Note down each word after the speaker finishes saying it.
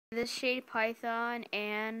This shade Python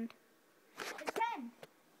and It's 10.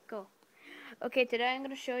 go. Okay, today I'm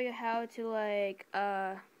gonna show you how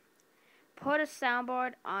to put a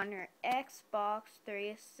soundboard on your Xbox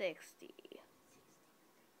 360.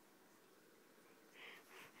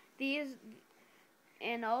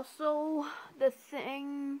 And also the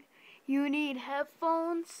thing, you need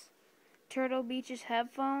headphones, Turtle Beach's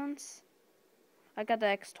headphones. I got the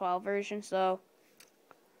X12 version, so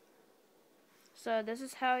this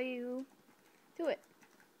is how you do it.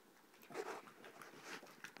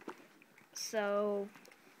 So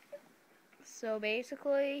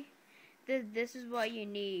basically, this is what you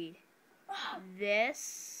need.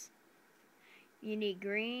 This, you need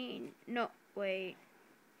green. No, wait.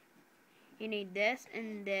 You need this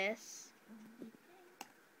and this,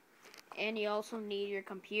 and you also need your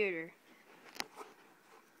computer.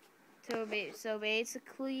 So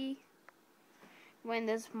basically, when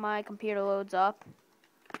my computer loads up,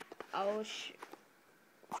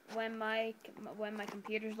 when my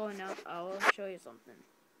computer's loading up, I'll show you something.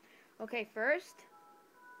 Okay, first,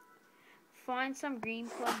 find some green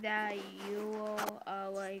plug that you will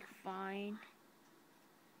find.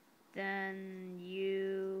 Then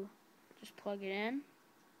you just plug it in,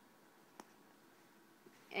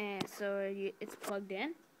 and so it's plugged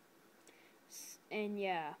in. And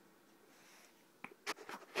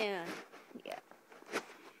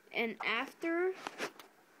and after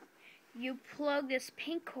you plug this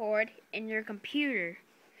pink cord in your computer,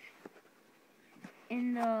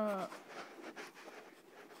 you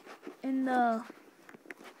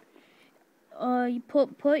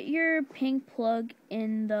put your pink plug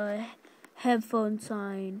in the headphone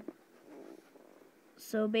sign.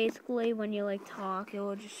 So basically, when you talk, it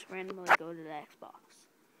will just randomly go to the Xbox.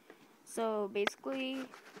 So basically,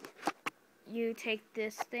 you take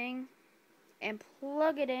this thing and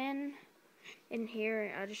plug it in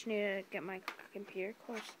here. I just need to get my computer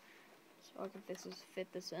close so I can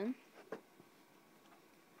fit this in.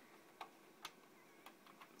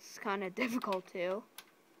 It's kind of difficult too.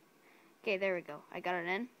 Okay, there we go. I got it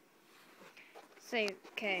in. Say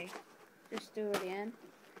okay. Just do it again.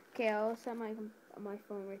 Okay, I'll set my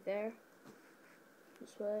phone right there.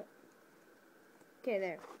 Just wait. Okay,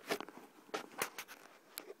 there.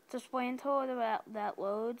 Just wait until that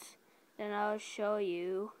loads, then I'll show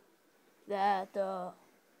you that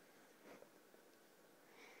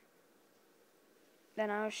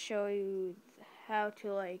then I'll show you how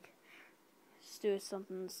to do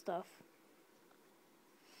something stuff.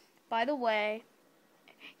 By the way,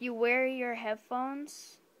 you wear your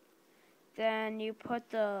headphones, then you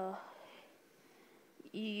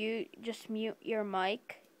you just mute your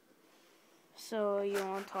mic so you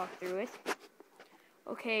won't talk through it.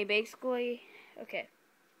 Okay, basically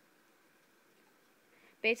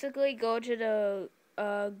go to the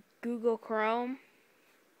Google Chrome.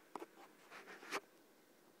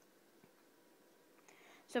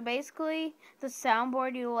 So basically, the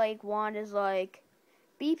soundboard you want is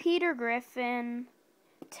be Peter Griffin,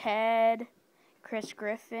 Ted, Chris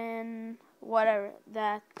Griffin, whatever.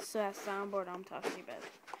 That's that soundboard I'm talking about.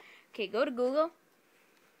 Okay, go to Google.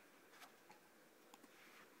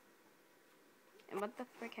 And what the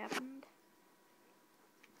frick happened?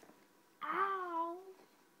 Ow!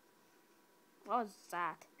 What was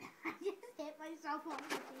that? I just hit myself on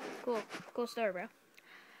the face. Cool story, bro.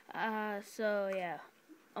 So yeah.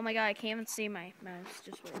 Oh my god, I can't even see my mouse.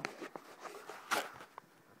 Just wait.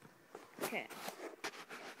 Okay.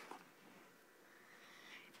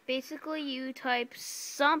 Basically, you type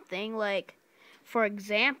something for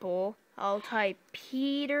example, I'll type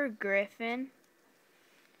Peter Griffin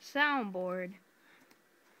soundboard.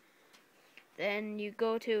 Then you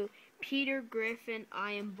go to Peter Griffin,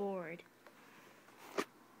 I am bored.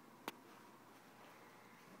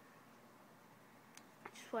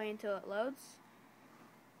 Just wait until it loads.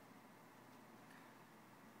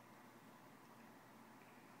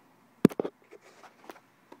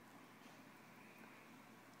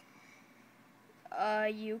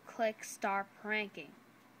 You click start pranking.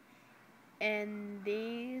 And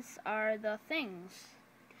these are the things.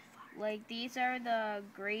 These are the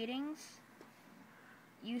gratings.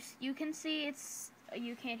 You can see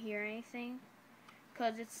you can't hear anything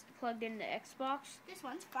because it's plugged into Xbox. This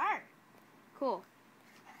one's fire. Cool.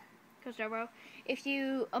 Bro. If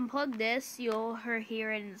you unplug this, you'll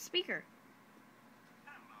hear it in the speaker.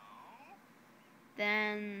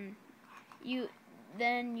 Then you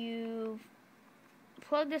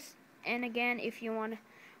plug this in again if you want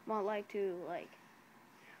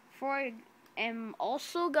and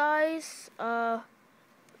also guys,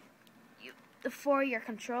 for your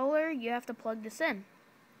controller, you have to plug this in.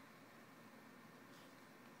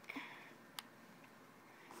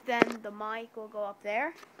 then the mic will go up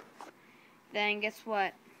there. Then guess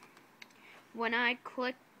what? When I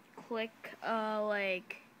click like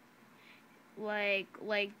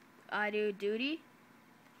I do duty,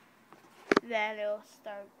 then it'll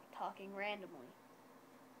start talking randomly.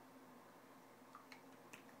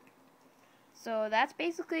 So that's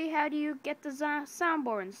basically how do you get the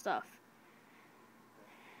soundboard and stuff.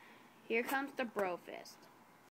 Here comes the bro fist.